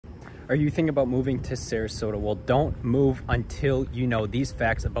Are you thinking about moving to Sarasota? Well, don't move until you know these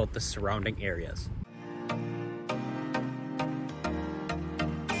facts about the surrounding areas.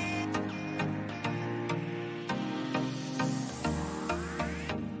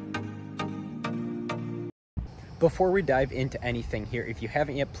 Before we dive into anything here, if you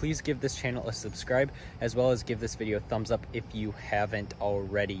haven't yet, please give this channel a subscribe, as well as give this video a thumbs up if you haven't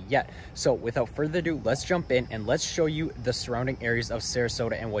already yet. So without further ado, let's jump in and let's show you the surrounding areas of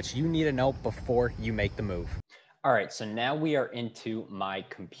Sarasota and what you need to know before you make the move. All right, so now we are into my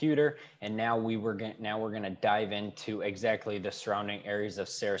computer, and now we're gonna dive into exactly the surrounding areas of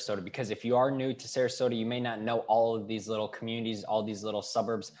Sarasota, because if you are new to Sarasota, you may not know all of these little communities, all these little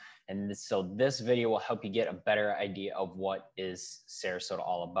suburbs. And so this video will help you get a better idea of what is Sarasota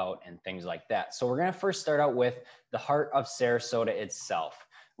all about and things like that. So we're gonna first start out with the heart of Sarasota itself.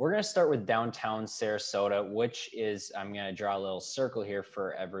 We're gonna start with downtown Sarasota, which is, I'm gonna draw a little circle here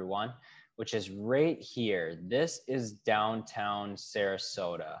for everyone, which is right here. This is downtown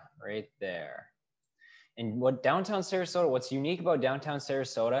Sarasota, right there. And what downtown Sarasota, what's unique about downtown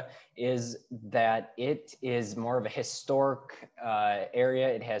Sarasota is that it is more of a historic area.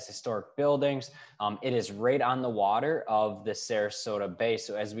 It has historic buildings. It is right on the water of the Sarasota Bay.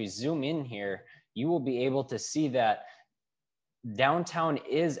 So as we zoom in here, you will be able to see that downtown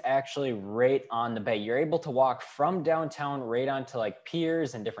is actually right on the bay. You're able to walk from downtown right onto like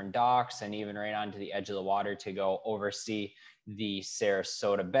piers and different docks, and even right onto the edge of the water to go oversee the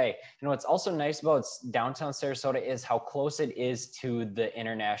Sarasota Bay. And what's also nice about downtown Sarasota is how close it is to the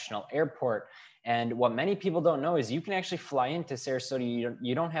international airport. And what many people don't know is you can actually fly into Sarasota.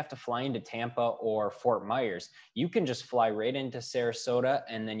 You don't have to fly into Tampa or Fort Myers. You can just fly right into Sarasota,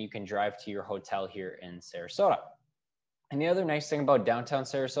 and then you can drive to your hotel here in Sarasota. And the other nice thing about downtown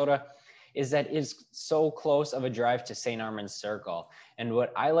Sarasota is that it's so close of a drive to St. Armand's Circle. And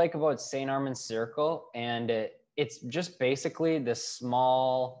what I like about St. Armand's Circle, and it's just basically this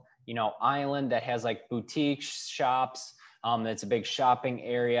small, island that has like boutique shops. It's a big shopping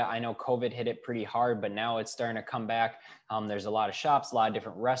area. I know COVID hit it pretty hard, but now it's starting to come back. There's a lot of shops, a lot of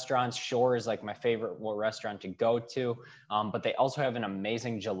different restaurants. Shore is like my favorite restaurant to go to. But they also have an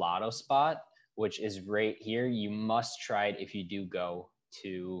amazing gelato spot, which is right here. You must try it if you do go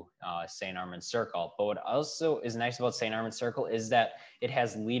to St. Armand's Circle. But what also is nice about St. Armand's Circle is that it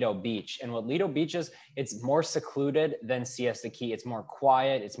has Lido Beach. And what Lido Beach is, it's more secluded than Siesta Key. It's more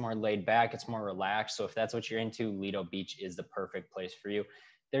quiet, it's more laid back, it's more relaxed. So if that's what you're into, Lido Beach is the perfect place for you.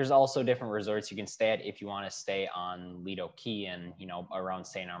 There's also different resorts you can stay at if you want to stay on Lido Key and, around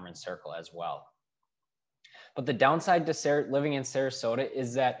St. Armand's Circle as well. But the downside to living in Sarasota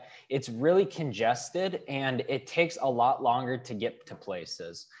is that it's really congested and it takes a lot longer to get to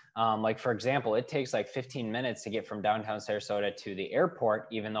places. Like for example, it takes like 15 minutes to get from downtown Sarasota to the airport,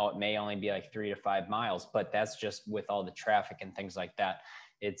 even though it may only be like 3 to 5 miles, but that's just with all the traffic and things like that.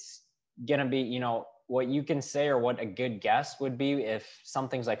 It's gonna be, what you can say or what a good guess would be if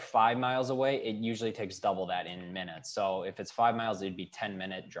something's like 5 miles away, it usually takes double that in minutes. So if it's 5 miles, it'd be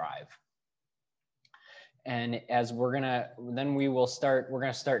 10-minute drive. And as we're gonna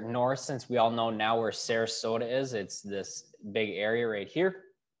start north, since we all know now where Sarasota is. It's this big area right here.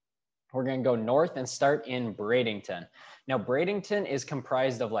 We're gonna go north and start in Bradenton. Now, Bradenton is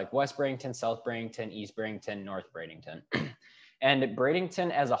comprised of like West Bradenton, South Bradenton, East Bradenton, North Bradenton. And Bradenton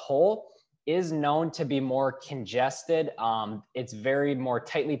as a whole is known to be more congested. It's very more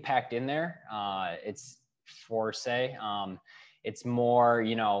tightly packed in there. It's more,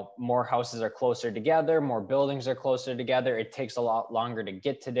 more houses are closer together, more buildings are closer together. It takes a lot longer to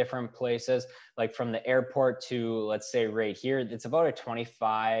get to different places. Like from the airport to, let's say right here, it's about a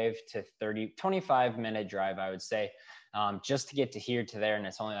 25 minute drive, I would say, just to get to here to there. And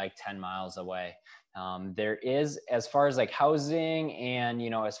it's only like 10 miles away. There is, as far as like housing and,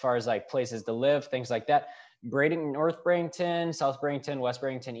 as far as like places to live, things like that, North Bradenton, South Bradenton, West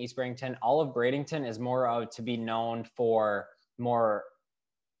Bradenton, East Bradenton, all of Bradenton is more to be known for more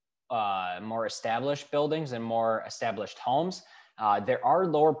established buildings and more established homes. There are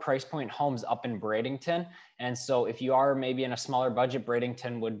lower price point homes up in Bradenton. And so if you are maybe in a smaller budget,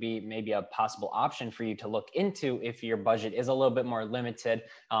 Bradenton would be maybe a possible option for you to look into if your budget is a little bit more limited,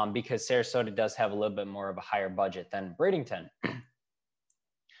 because Sarasota does have a little bit more of a higher budget than Bradenton.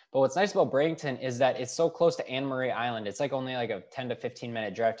 But what's nice about Bradenton is that it's so close to Anna Maria Island. It's like only like a 10 to 15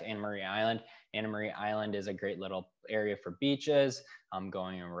 minute drive to Anna Maria Island. Anna Maria Island is a great little area for beaches,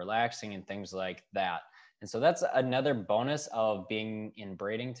 going and relaxing and things like that. And so that's another bonus of being in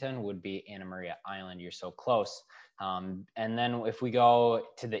Bradenton would be Anna Maria Island. You're so close. And then if we go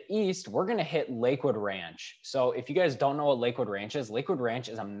to the east, we're going to hit Lakewood Ranch. So if you guys don't know what Lakewood Ranch is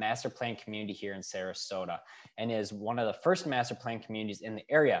a master plan community here in Sarasota and is one of the first master plan communities in the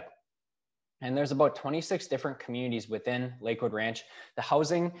area. And there's about 26 different communities within Lakewood Ranch. The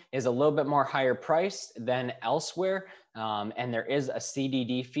housing is a little bit more higher priced than elsewhere. And there is a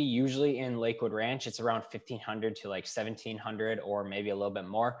CDD fee usually in Lakewood Ranch. It's around $1,500 to like $1,700 or maybe a little bit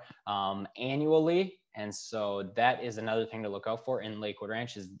more annually. And so that is another thing to look out for in Lakewood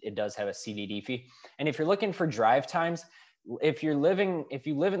Ranch is it does have a CDD fee. And if you're looking for drive times, if you live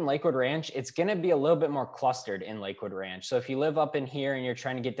in Lakewood Ranch, it's going to be a little bit more clustered in Lakewood Ranch. So if you live up in here and you're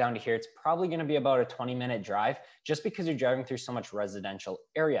trying to get down to here, it's probably going to be about a 20-minute drive just because you're driving through so much residential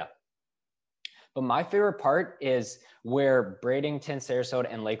area. But my favorite part is where Bradenton,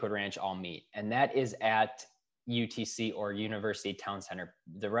 Sarasota, and Lakewood Ranch all meet. And that is at UTC or University Town Center.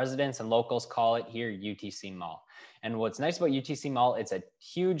 The residents and locals call it here UTC Mall. And what's nice about UTC Mall, it's a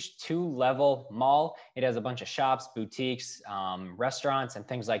huge 2-level mall. It has a bunch of shops, boutiques, restaurants, and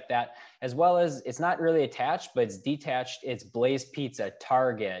things like that, as well as it's not really attached, but it's detached. It's Blaze Pizza,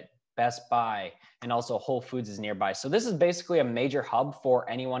 Target, Best Buy, and also Whole Foods is nearby. So this is basically a major hub for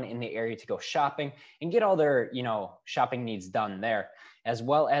anyone in the area to go shopping and get all their, shopping needs done there. As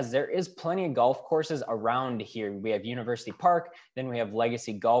well as there is plenty of golf courses around here. We have University Park, then we have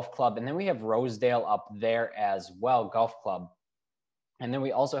Legacy Golf Club, and then we have Rosedale up there as well, Golf Club. And then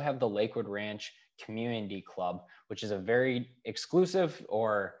we also have the Lakewood Ranch Community Club, which is a very exclusive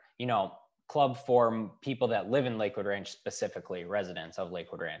or, club for people that live in Lakewood Ranch, specifically residents of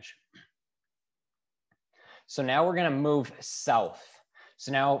Lakewood Ranch. So now we're gonna move south.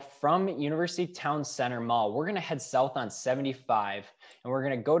 So now from University Town Center Mall, we're gonna head south on 75 and we're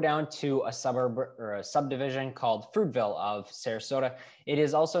gonna go down to a suburb or a subdivision called Fruitville of Sarasota. It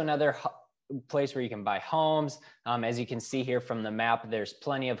is also another place where you can buy homes. As you can see here from the map, there's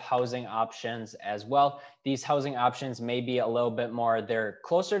plenty of housing options as well. These housing options may be a little bit more, they're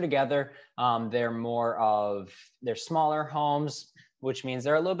closer together. They're smaller homes, which means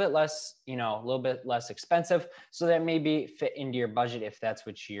they're a little bit less, expensive. So that maybe fit into your budget if that's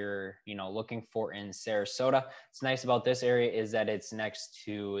what you're, looking for in Sarasota. What's nice about this area is that it's next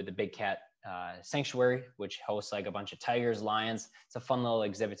to the Big Cat Sanctuary, which hosts like a bunch of tigers, lions. It's a fun little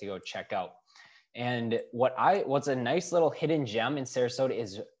exhibit to go check out. And what's a nice little hidden gem in Sarasota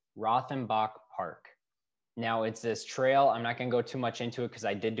is Rothenbach Park. Now it's this trail. I'm not gonna go too much into it because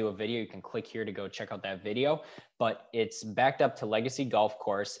I did do a video. You can click here to go check out that video, but it's backed up to Legacy Golf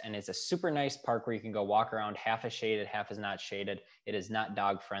Course and it's a super nice park where you can go walk around. Half is shaded, half is not shaded. It is not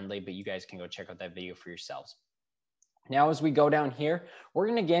dog friendly, but you guys can go check out that video for yourselves. Now, as we go down here, we're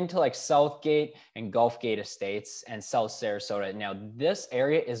going to get into like Southgate and Gulfgate Estates and South Sarasota. Now, this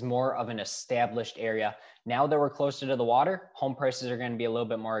area is more of an established area. Now that we're closer to the water, home prices are going to be a little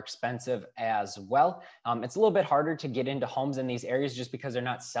bit more expensive as well. It's a little bit harder to get into homes in these areas just because they're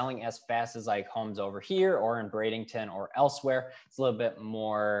not selling as fast as like homes over here or in Bradenton or elsewhere. It's a little bit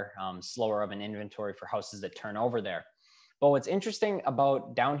more slower of an inventory for houses that turn over there. But what's interesting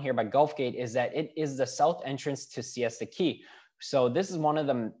about down here by Gulfgate is that it is the south entrance to Siesta Key. So this is one of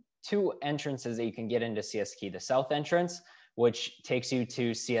the 2 entrances that you can get into Siesta Key. The south entrance, which takes you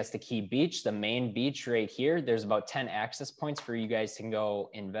to Siesta Key Beach, the main beach right here. There's about 10 access points for you guys to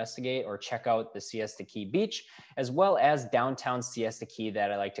go investigate or check out the Siesta Key Beach, as well as downtown Siesta Key,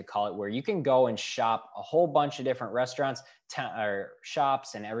 that I like to call it, where you can go and shop a whole bunch of different restaurants or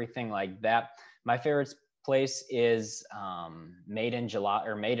shops and everything like that. My favorite place is Made in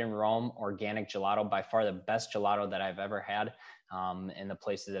Rome organic gelato, by far the best gelato that I've ever had in the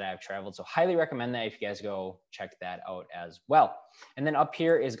places that I've traveled. So highly recommend that if you guys go check that out as well. And then up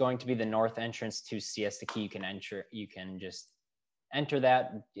here is going to be the north entrance to Siesta Key. You can just enter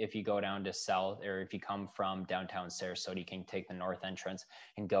that if you go down to south, or if you come from downtown Sarasota, you can take the north entrance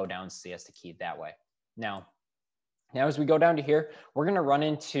and go down Siesta Key that way. Now, as we go down to here, we're going to run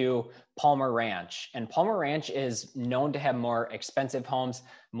into Palmer Ranch. And Palmer Ranch is known to have more expensive homes,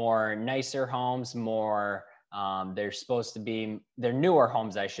 more nicer homes, they're newer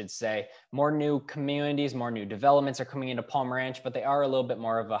homes, I should say. More new communities, more new developments are coming into Palmer Ranch, but they are a little bit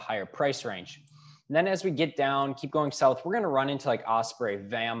more of a higher price range. And then as we get down, keep going south, we're going to run into like Osprey,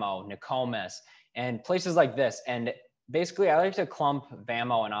 Vamo, Nokomis, and places like this. And basically, I like to clump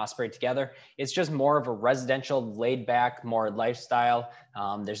Vamo and Osprey together. It's just more of a residential, laid back, more lifestyle.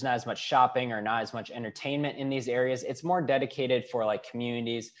 There's not as much shopping or not as much entertainment in these areas. It's more dedicated for like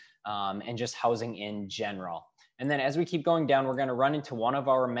communities and just housing in general. And then as we keep going down, we're going to run into one of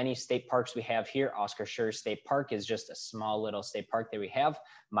our many state parks we have here. Oscar Schur State Park is just a small little state park that we have.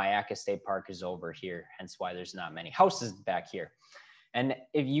 Mayaca State Park is over here, hence why there's not many houses back here. And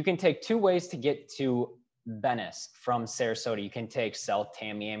if you can take two ways to get to Venice from Sarasota, you can take South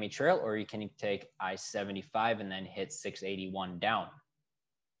Tamiami Trail, or you can take I-75 and then hit 681 down.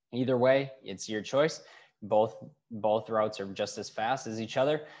 Either way, it's your choice. Both routes are just as fast as each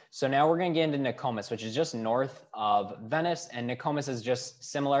other. So now we're going to get into Nokomis, which is just north of Venice, and Nokomis is just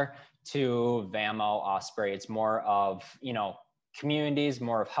similar to Vamo, Osprey. It's more of, you know, communities,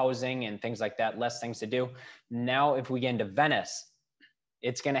 more of housing and things like that, less things to do. Now, if we get into Venice,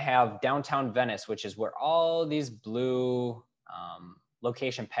 it's going to have downtown Venice, which is where all these blue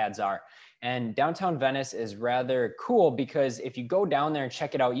location pads are. And downtown Venice is rather cool because if you go down there and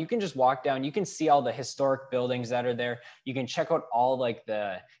check it out, you can just walk down, you can see all the historic buildings that are there. You can check out all like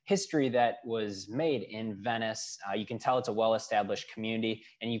the history that was made in Venice. You can tell it's a well-established community,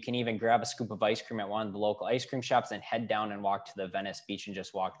 and you can even grab a scoop of ice cream at one of the local ice cream shops and head down and walk to the Venice beach and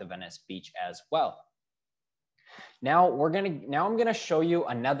just walk the Venice beach as well. Now I'm gonna show you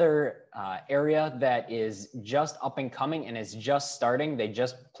another area that is just up and coming and is just starting. They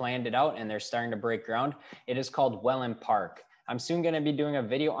just planned it out and they're starting to break ground. It is called Welland Park. I'm soon gonna be doing a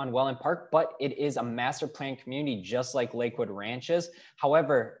video on Welland Park, but it is a master plan community just like Lakewood Ranch is.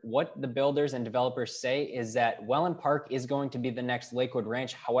 However, what the builders and developers say is that Welland Park is going to be the next Lakewood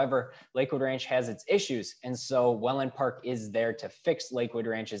Ranch. However, Lakewood Ranch has its issues, and so Welland Park is there to fix Lakewood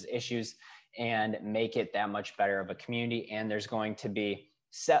Ranch's issues and make it that much better of a community. And there's going to be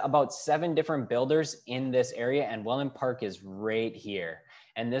about 7 different builders in this area, and Welland Park is right here.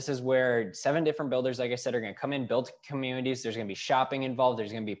 And this is where 7 different builders, like I said, are going to come in, build communities. There's going to be shopping involved.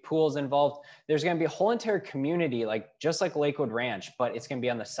 There's going to be pools involved. There's going to be a whole entire community, like just like Lakewood Ranch, but it's going to be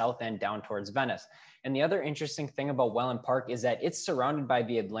on the south end down towards Venice. And the other interesting thing about Welland Park is that it's surrounded by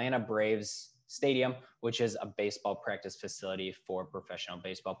the Atlanta Braves Stadium, which is a baseball practice facility for professional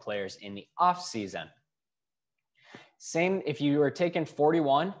baseball players in the off season. Same, if you were taking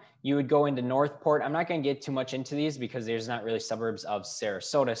 41, you would go into Northport. I'm not going to get too much into these because there's not really suburbs of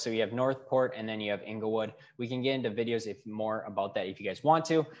Sarasota. So you have Northport and then you have Inglewood. We can get into videos more about that if you guys want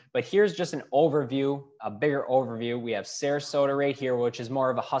to. But here's just an overview, a bigger overview. We have Sarasota right here, which is more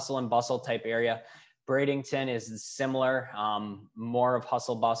of a hustle and bustle type area. Bradenton is similar, more of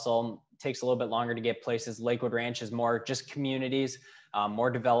hustle bustle. Takes a little bit longer to get places. Lakewood Ranch is more just communities, more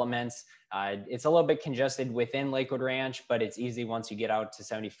developments. It's a little bit congested within Lakewood Ranch, but it's easy once you get out to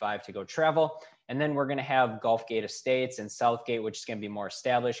 75 to go travel. And then we're going to have Gulf Gate Estates and Southgate, which is going to be more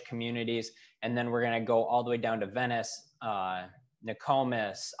established communities. And then we're going to go all the way down to Venice,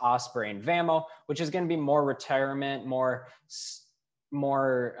 Nokomis, Osprey, and Vamo, which is going to be more retirement, more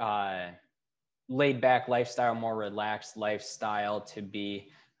laid back lifestyle, more relaxed lifestyle to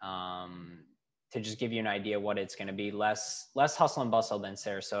be to just give you an idea what it's going to be. Less hustle and bustle than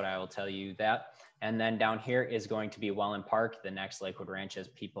Sarasota, I will tell you that. And then down here is going to be Welland Park, the next Lakewood Ranch, as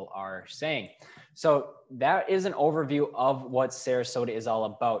people are saying. So that is an overview of what Sarasota is all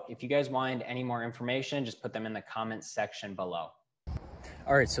about. If you guys want any more information, just put them in the comments section below.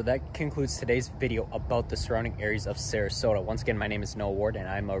 All right, so that concludes today's video about the surrounding areas of Sarasota. Once again, my name is Noah Ward, and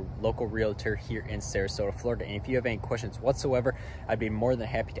I'm a local realtor here in Sarasota, Florida. And if you have any questions whatsoever, I'd be more than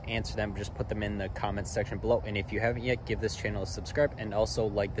happy to answer them. Just put them in the comments section below. And if you haven't yet, give this channel a subscribe and also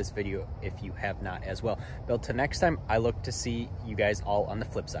like this video if you have not as well. But till next time, I look to see you guys all on the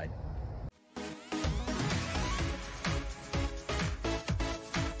flip side.